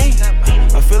street knee.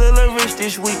 I feel a little rich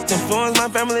this week, influence my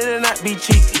family to not be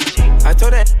cheap. I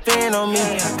told that fan on me,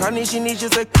 Carney she needs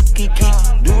just a key.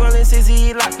 Do rollin'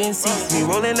 60, locked in seats. Me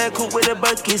rollin' that coupe with a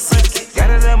bucket seat. Got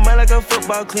it up mud like a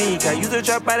football clique. I used to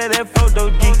drop out of that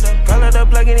photo geek. Call it up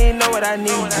plug and he know what I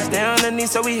need. Stay on the knee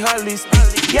so we hardly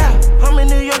speak. Yeah, I'm in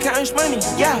New York counting money.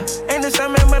 Yeah, ain't the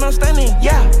same man but I'm stunning.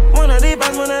 Yeah, one of these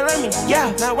boys wanna love me.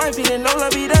 Yeah, now wifey didn't know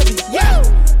lovey-dovey. Yeah.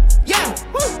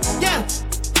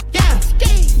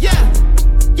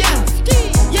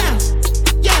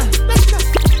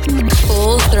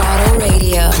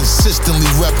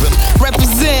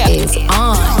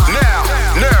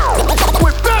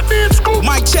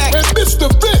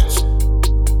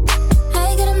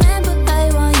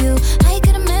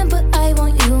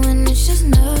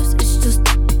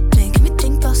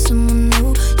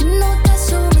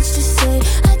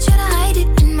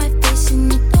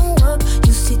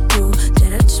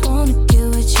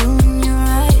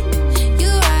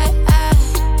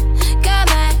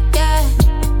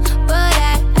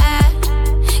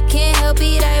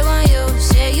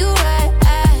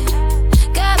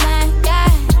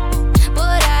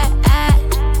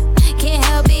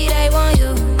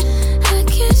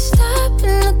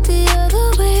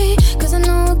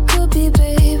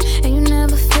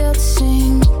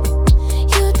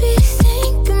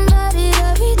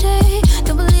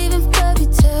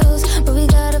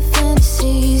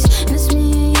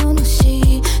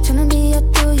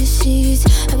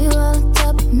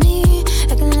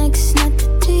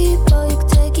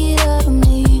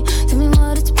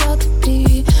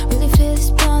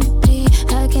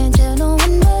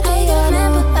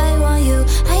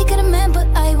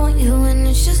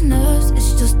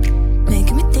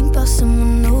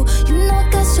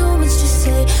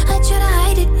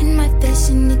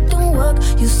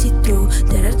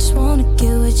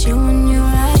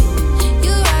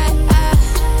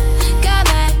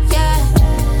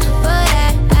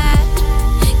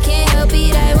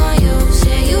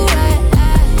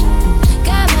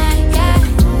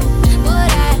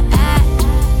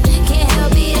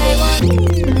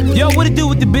 it do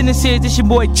with the business is? This your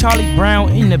boy Charlie Brown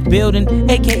in the building,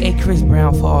 aka Chris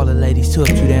Brown for all the ladies. 2 up,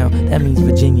 2 down. That means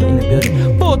Virginia in the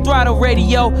building. Full Throttle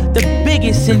Radio, the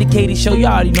biggest syndicated show.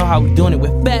 Y'all already know how we doing it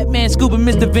with Batman, Scoop, and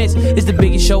Mr. Vince. It's the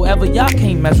biggest show ever. Y'all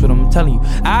can't mess with them, I'm telling you.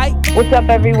 Alright? What's up,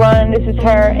 everyone? This is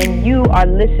her, and you are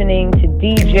listening to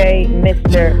DJ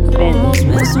Mr. Vince. Almost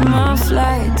missed my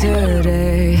flight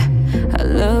today. I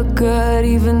look good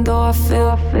even though I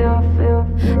feel.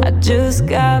 I just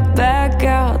got back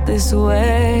out this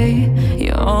way.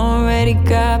 You already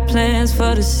got plans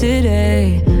for the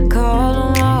city.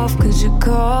 Call them off, cause you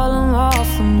call them off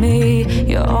for me.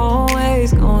 You're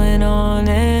always going on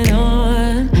and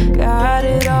on. Got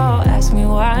it all, ask me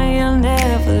why I'll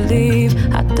never leave.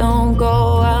 I don't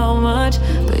go out much,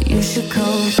 but you should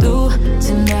come through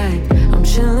tonight. I'm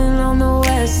chillin' on the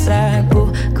west side,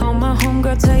 boo. Call my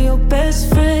homegirl, tell your best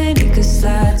friend he could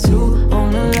slide too.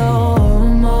 On the low,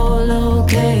 remote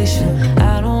location.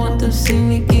 I don't want them see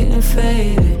me getting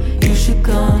faded. You should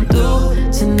come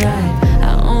through tonight.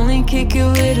 I only kick it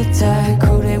with a tight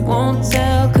crew. They won't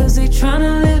tell, cause they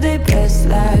tryna live their best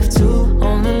life too.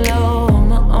 On the low, on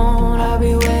my own, I'll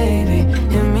be waiting.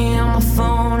 Hit me on my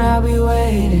phone, I'll be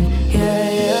waiting. Yeah,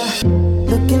 yeah.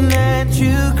 Looking at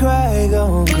you cry,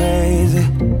 going crazy.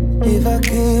 If I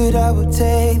could, I would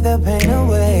take the pain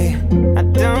away. I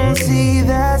don't see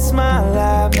that smile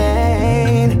I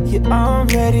made. You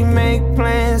already make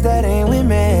plans that ain't with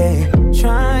me.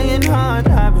 Trying hard,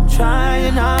 I've been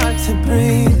trying hard to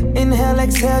breathe. Inhale,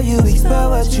 exhale, you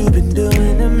expel what you've been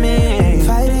doing to me.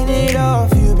 Fighting it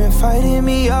off, you've been fighting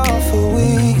me off for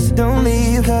weeks. Don't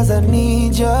leave, cause I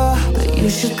need you. But you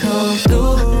should come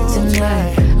through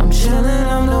tonight. I'm chillin'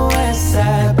 on the west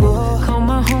side, boo. Call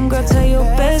my homegirl, tell your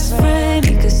best friend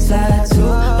he could slide too.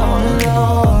 On the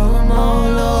low, remote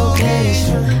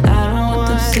location. I don't want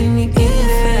them see me getting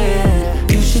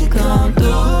fed. You should come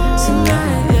through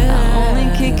tonight. I only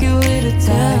kick you with a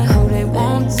tag crew. They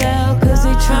won't tell, cause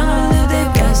they tryna live their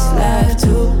best life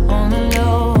too. On the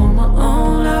low, on my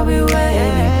own, I'll be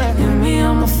waiting. Hit me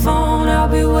on my phone, I'll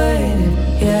be waiting.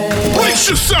 Yeah, yeah. Brace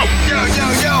yourself! Yo, yo,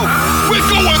 yo! We're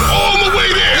going all the way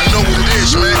there! You know what it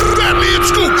is, man. Batman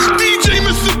Scoop, DJ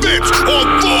Mr. Vince on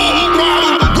Full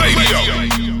Throttle Radio.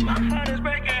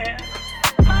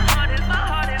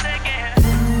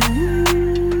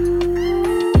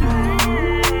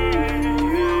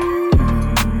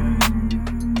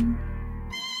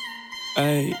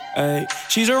 Ay, ay.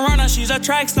 She's a runner, she's a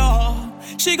track star.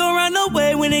 She gon' run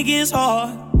away when it gets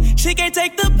hard. She can't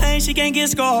take the pain, she can't get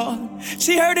scarred.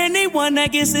 She hurt anyone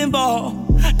that gets involved.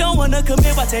 Don't wanna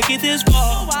commit, why take it this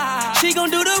far? She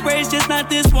gon' do the race, just not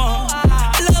this one.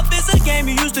 Love is a game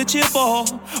you used to cheer for.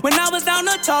 When I was down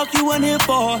to talk, you weren't here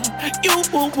for. You,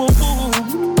 woo, woo,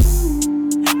 woo.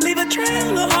 Leave a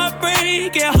trail of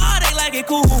heartbreak, get heartache like it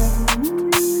cool.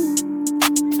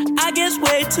 I guess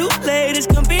way too late, it's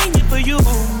convenient for you.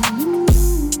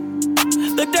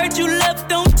 The dirt you left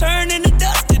don't turn into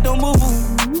dust, it don't move.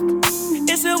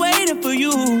 It's still waiting for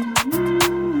you.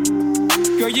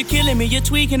 Girl, you're killing me, you're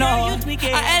tweaking all.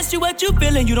 I asked you what you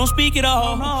feeling, you don't speak at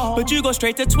all. But you go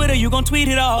straight to Twitter, you gon' tweet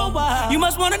it all. You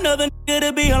must want another nigga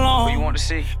to be alone. What you want to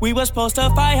see? We was supposed to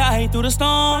fight high through the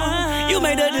storm. You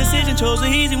made a decision, chose the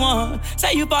easy one.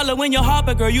 Say you following your heart,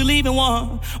 but girl, you leaving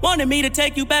one. Wanted me to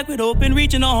take you back with open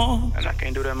reaching on. And I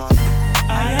can't do that, mom.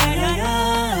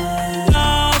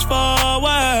 Lost for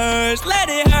words, let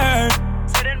it hurt.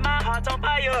 Setting my heart on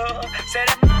fire,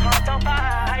 setting my heart on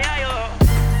fire.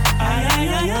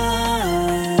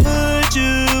 Put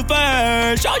you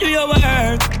first, show you your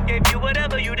worth. Give you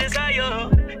whatever you desire.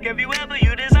 Give you whatever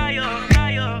you desire.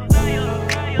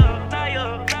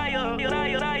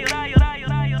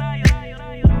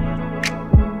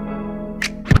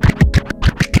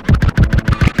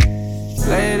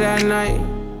 Late at night,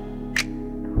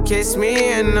 kiss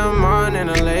me in the morning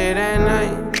or late at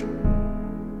night.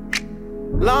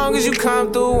 Long as you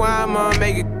come through, I'ma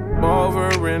make it over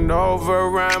and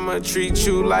over. I'ma treat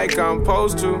you like I'm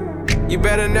supposed to. You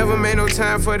better never make no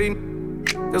time for these.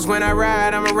 Cause when I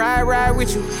ride, I'ma ride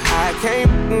with you. I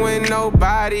can't with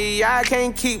nobody. I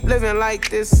can't keep living like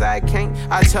this. I can't.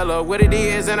 I tell her what it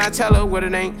is and I tell her what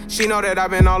it ain't. She know that I've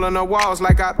been all on the walls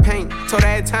like I paint. Told her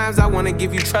at times I wanna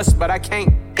give you trust, but I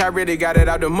can't. I really got it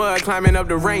out the mud, climbing up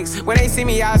the ranks. When they see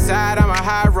me outside, I'm a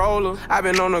high roller. I've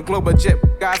been on a global jet,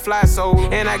 got fly solo.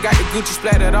 And I got the Gucci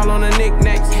splattered all on the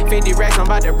knickknacks. 50 racks, I'm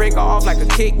about to break her off like a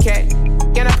Kit Kat.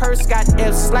 And a purse got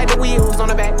F's, like the wheels on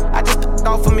the back. I just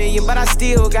off $1 million, but I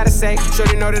still gotta say.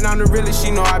 Shorty know that I'm the realest,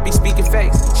 she know I be speaking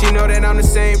facts. She know that I'm the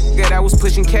same girl that was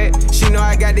pushing cat. She know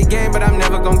I got the game, but I'm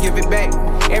never gonna give it back.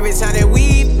 Every time that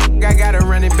we I gotta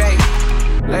run it back.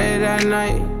 Late at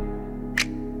night,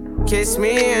 Kiss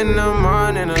me in the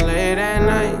morning or late at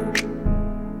night.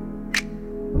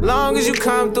 Long as you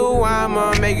come through,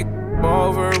 I'ma make it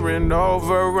over and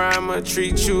over. I'ma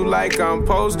treat you like I'm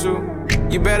supposed to.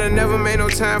 You better never make no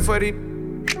time for these.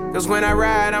 Cause when I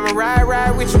ride, I'ma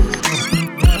ride with you.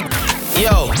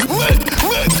 Yo,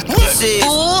 this is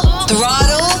Full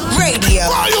Throttle Radio.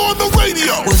 Fire on the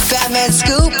radio with Fat Man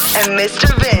Scoop and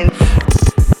Mr. Vince.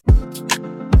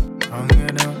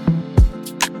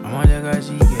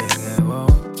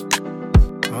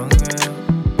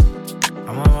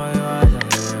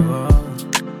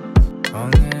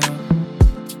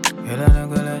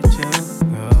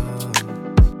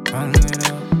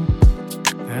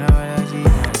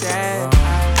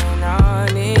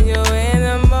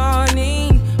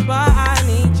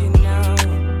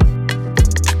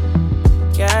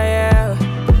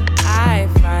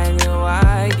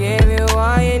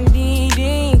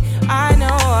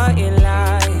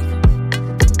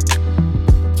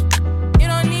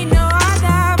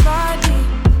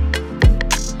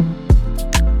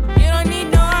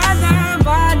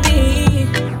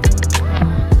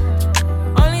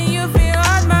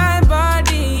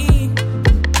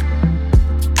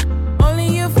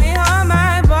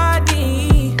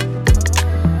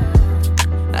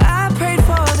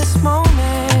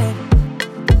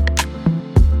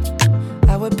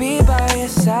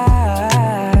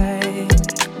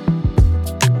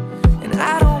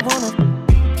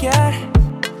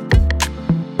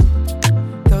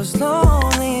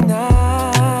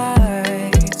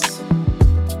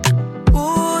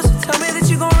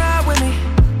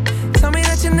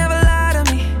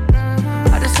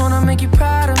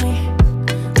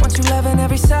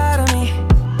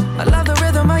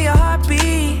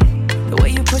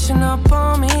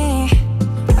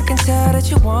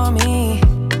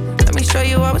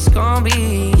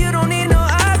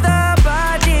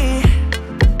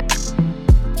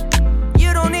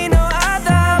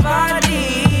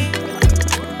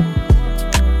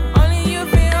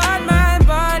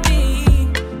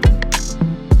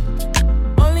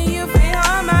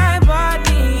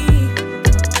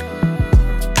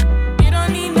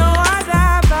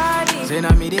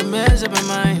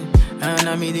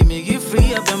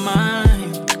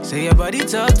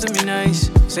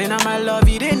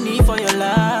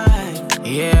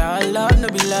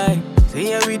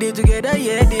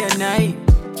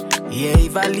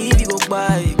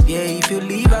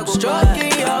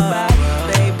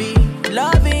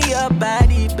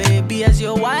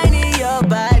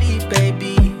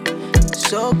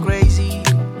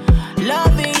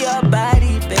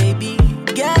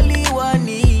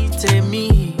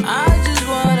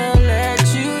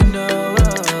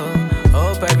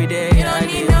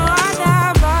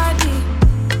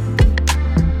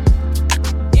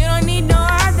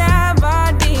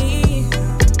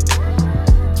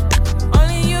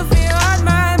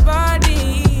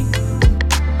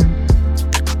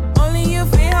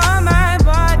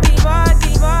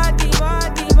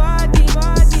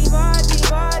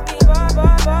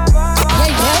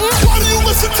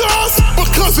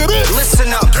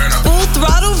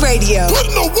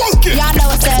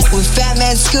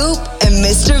 Scoop and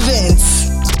Mr. Vince.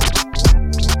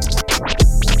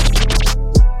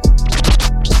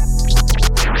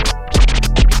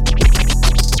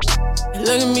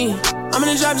 Look at me, I'm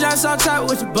in the drop off top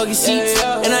with the buggy seats.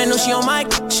 Yeah. And I know she on my,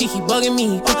 she keep bugging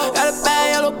me. Got a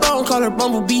bad yellow bone, call her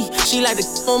Bumblebee. She like to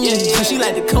on me, cause she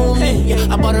like to comb me.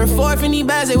 I bought her 4 Fendi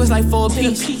bags, it was like 4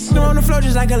 apiece. We're on the floor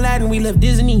just like Aladdin, we left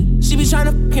Disney. She be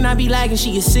tryna and I be lagging,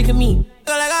 she get sick of me.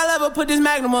 Like I love her, put this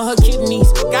magnum on her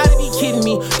kidneys. Gotta be kidding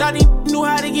me. Thought he knew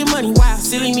how to get money, wow,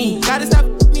 silly me. Gotta stop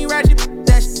me ratchet,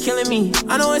 that shit killing me.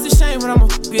 I know it's a shame, but I'm a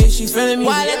bitch, she feeling me.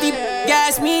 Why let these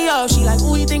gas me up? She like,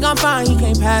 ooh, you think I'm fine, he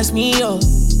can't pass me up.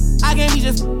 I can't be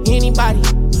just anybody.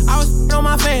 I was on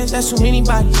my fans, that's too many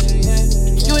bodies.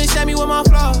 You accept me with my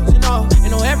flaws and all.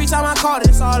 And know every time I call it,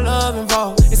 it's all love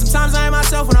involved. And sometimes I ain't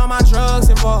myself when all my drugs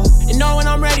involved. And know when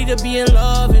I'm ready to be in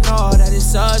love and all that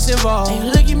it's us involved. Hey,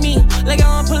 look at me, like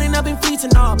I'm pulling up in fleets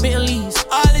and all Bentleys.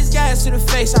 All this gas to the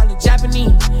face, all the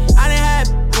Japanese. I didn't have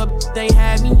but they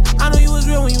had me. I know you was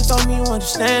real when you told me you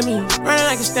understand me. Running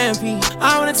like a stampede.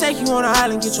 I wanna take you on an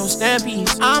island, get your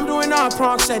stampies. I'm doing all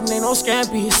pronk setting, ain't no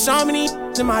scampies. So many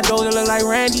in my door that look like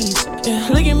Randy's. Yeah,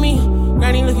 look at me.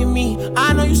 Granny, look at me.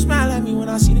 I know you smile at me when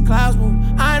I see the clouds move.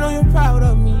 I know you're proud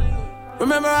of me.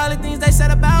 Remember all the things they said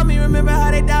about me. Remember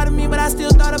how they doubted me, but I still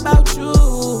thought about you.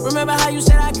 Remember how you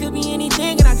said I could be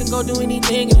anything and I could go do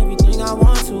anything and everything I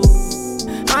want to.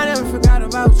 I never forgot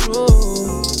about you.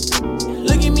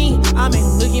 Look at me, I made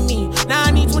them look at me. Now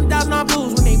I need 20,000 on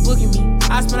blues when they booking me.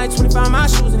 I spent like 25 on my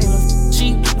shoes and they look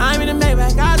cheap. I'm in the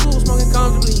Maybach, I do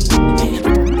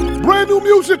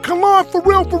Kalon, for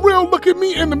real, look at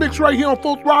me in the mix right here on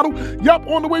Full Throttle. Yup,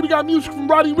 on the way we got music from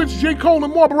Roddy Ricch, J. Cole,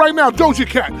 and more, but right now, Doja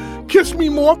Cat, Kiss Me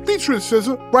More, featuring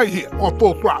SZA, right here on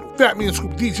Full Throttle. Fat Man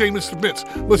Scoop, DJ Mr. Vince.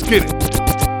 Let's get it.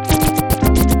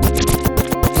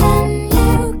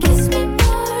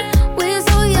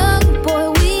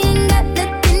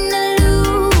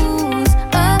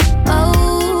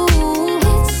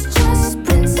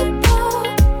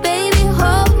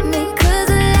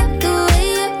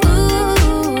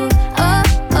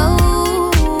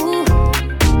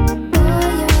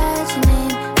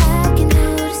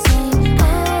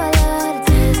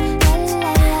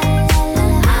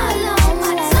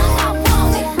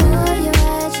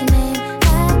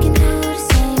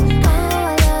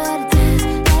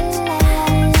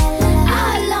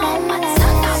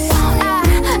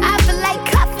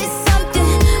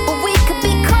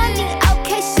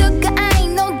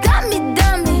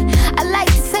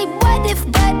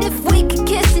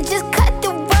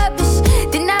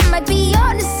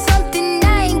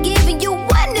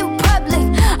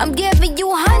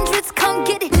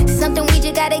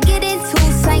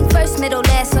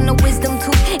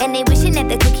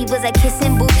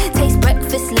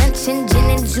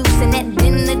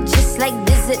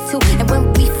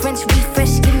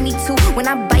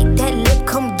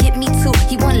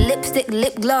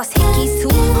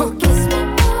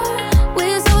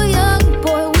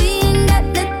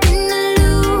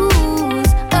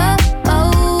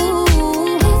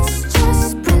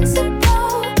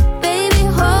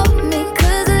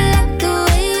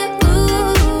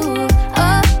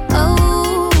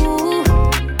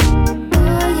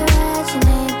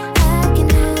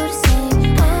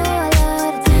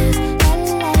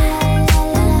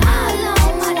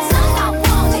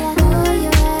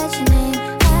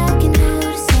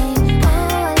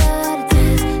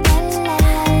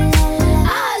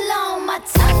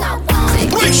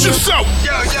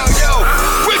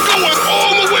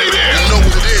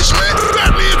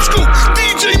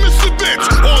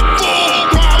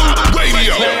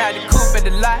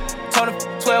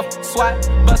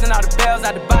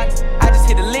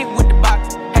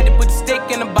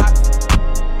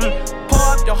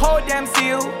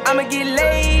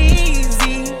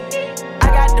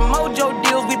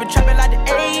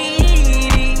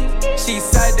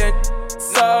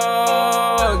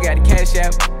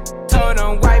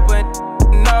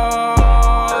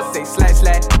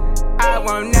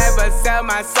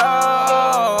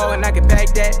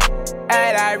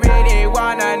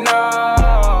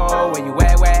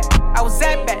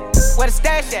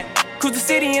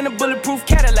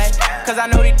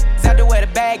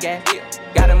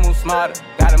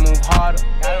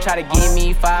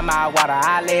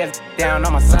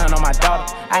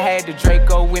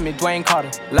 Dwayne Carter.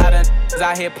 A lot of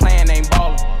out here playing, ain't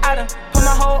ballin'. I done put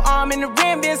my whole arm in the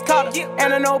rim, Vince Carter.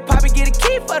 And I know Poppy get a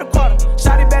key for the quarter.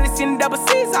 Shawty barely seen the double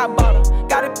C's, I bought her.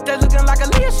 Got it that looking like a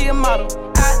Leah, she a model.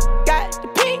 I got the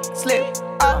pink slip,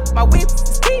 my whips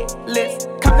is keyless.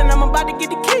 Compton, I'm about to get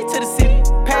the key to the city.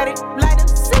 Patty, light up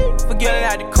the city. Forgetting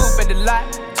out the coupe at the lot.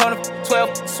 Told him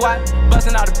 12 SWAT,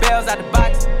 busting all the bells out the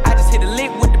box. I just hit a lick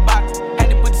with the box.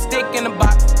 Had to put the stick in the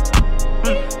box.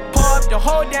 Up the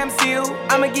whole damn seal,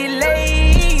 I'ma get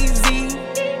lazy.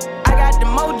 I got the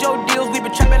mojo deals, we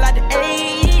been trapping like the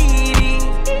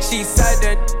 80s. She said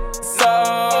that,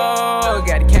 so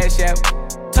got the cash out.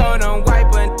 Told them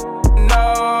wipe it,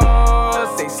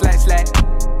 no. Say slash,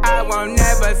 I won't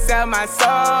never sell my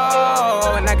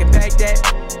soul. And I can back that,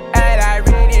 and I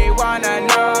really wanna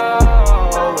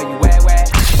know where you at, where?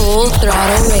 Full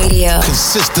Throttle Radio.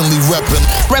 Consistently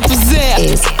represent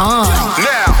is on.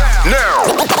 Now.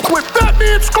 With Fat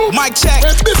Man Scoop, Mike Check,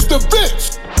 and Mr.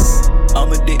 Vince.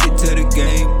 I'm addicted to the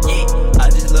game. I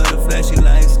just love the flashy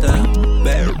lifestyle.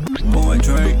 Bad pouring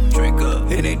drink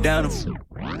up. It ain't down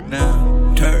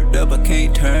now. Turned up, I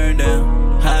can't turn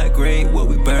down. High grade, what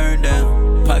we burn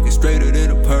down. Pocket straighter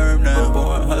than a perm now.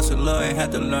 Born hustler, ain't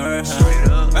have to learn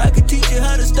how. I can teach you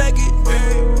how to stack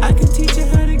it. I can teach you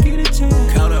how to get a check.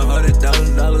 Count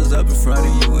 $100,000 up in front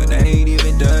of you, and I ain't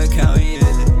even done counting yet.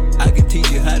 I can teach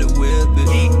you how to whip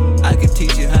it. I can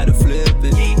teach you how to flip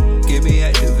it. Give me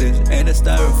activists and a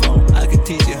styrofoam. I can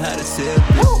teach you how to sip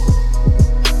it.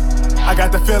 I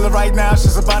got the feeling right now,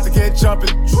 she's about to get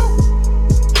jumping.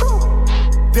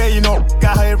 There you know,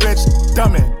 got her rich,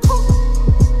 dummy.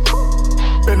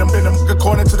 Been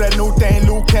according to that new thing,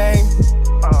 Luke Kane.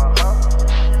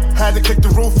 Had to kick the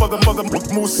roof for the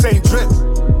Moose St. Drip.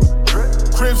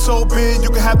 Crib so big, you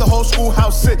can have the whole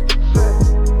schoolhouse sick.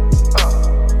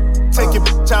 Take your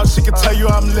bitch out, she can tell you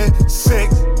I'm lit,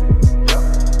 sick.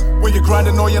 When you're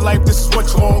grinding all your life, this is what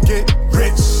you gon' get,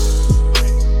 rich.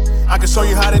 I can show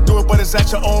you how to do it, but it's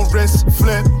at your own risk.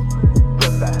 Flip.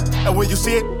 And when you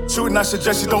see it, shooting, I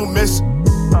suggest you don't miss.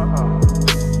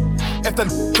 If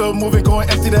the good moving, go and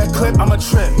empty that clip, I'ma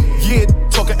trip. Yeah,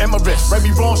 talking Emirates. Right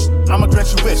me wrong, I'ma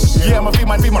grant you wish. Yeah, I'ma feed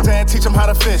my dad, teach him how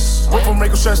to fish. Work from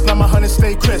wrinkle shirts, now my honey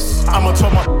stay crisp. I'ma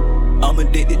talk my. I'm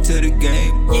addicted to the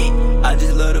game. I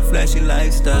just love the flashy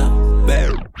lifestyle.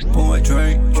 Bad pouring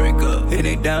drink up. It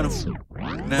ain't down to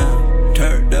now.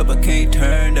 Turned up, I can't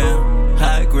turn down.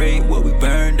 High grade, what we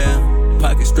burn down.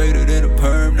 Pocket straighter than a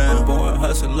perm now. Born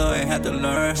hustler, ain't have to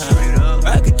learn how. Straight up.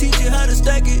 I can teach you how to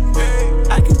stack it.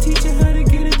 I can teach you how to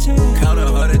get a check. Count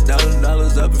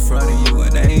 $100,000 up in front of you,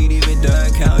 and I ain't even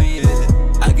done counting yet.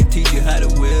 I can teach you how to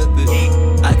whip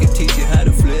it. I can teach you how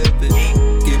to flip it.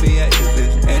 Give me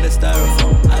activist and a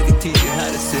styrofoam. I can teach you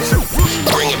how to sit.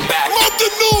 Bring it back. Love the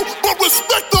new, but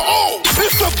respect the old.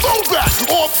 It's a throwback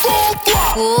on Full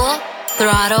Throttle. Full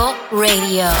Throttle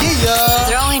Radio. Yeah.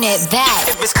 Throwing it back.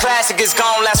 If it's classic, it's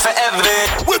gon' last forever.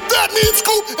 With Batman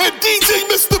Scoop and DJ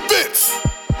Mr. Vince.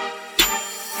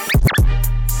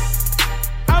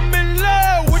 I'm in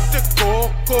love with the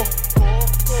coco.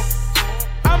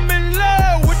 I'm in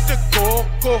love with the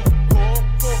coco.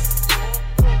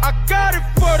 I got it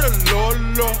for the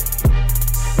Lolo.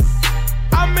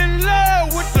 I'm in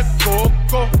love with the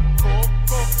coco.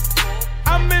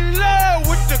 I'm in love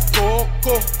with the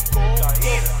coco.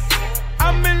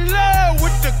 I'm in love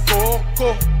with the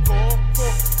coco.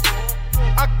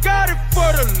 I got it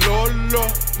for the Lolo.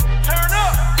 Turn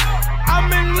up.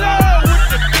 I'm in love with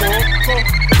the coco.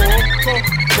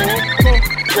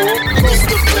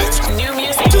 Mr. Vince. New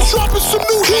music. Just dropping some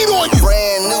new heat on you.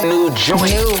 Brand new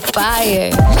joint. New fire.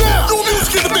 Now, new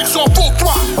music in the mix on Full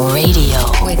Throttle Radio.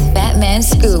 With Batman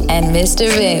Scoop and Mr.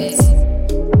 Vince.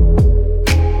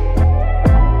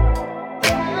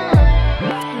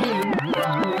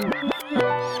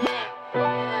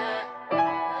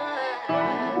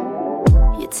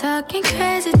 Talking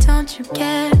crazy, don't you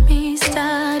get me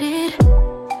started.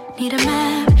 Need a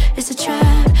map, it's a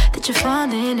trap that you're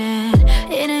falling in.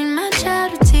 It ain't my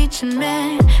job to teach a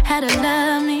man how to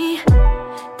love me.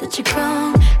 That you're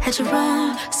grown, had you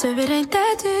wrong, so it ain't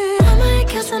that deep. I might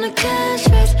cast on a cash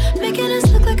race, making us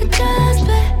look like a jazz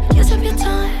band. Use up your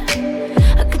time,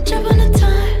 I could jump on the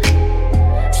time.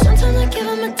 Sometimes I give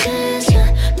him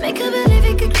attention, make her believe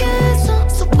he could get some.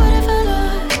 So what if I lie?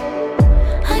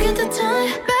 I get the time.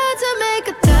 Bad to make a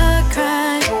dog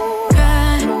cry.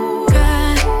 Cry,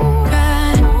 cry,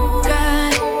 cry, cry,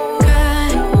 cry,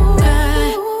 cry.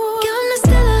 Give him the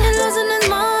stiller and losing his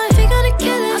mind. If he gonna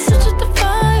kill it, I switch with the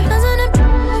fire. Losing it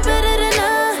better than I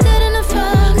did in the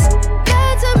fox.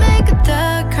 Bad to make a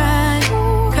dog cry.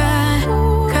 Cry,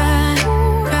 cry,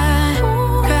 cry,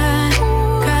 cry,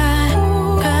 cry,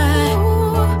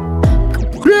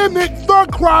 cry. Beer Nick Thug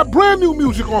Cry, brand new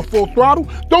music on Full Throttle.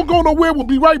 Don't go nowhere, we'll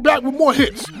be right back with more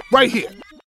hits right here.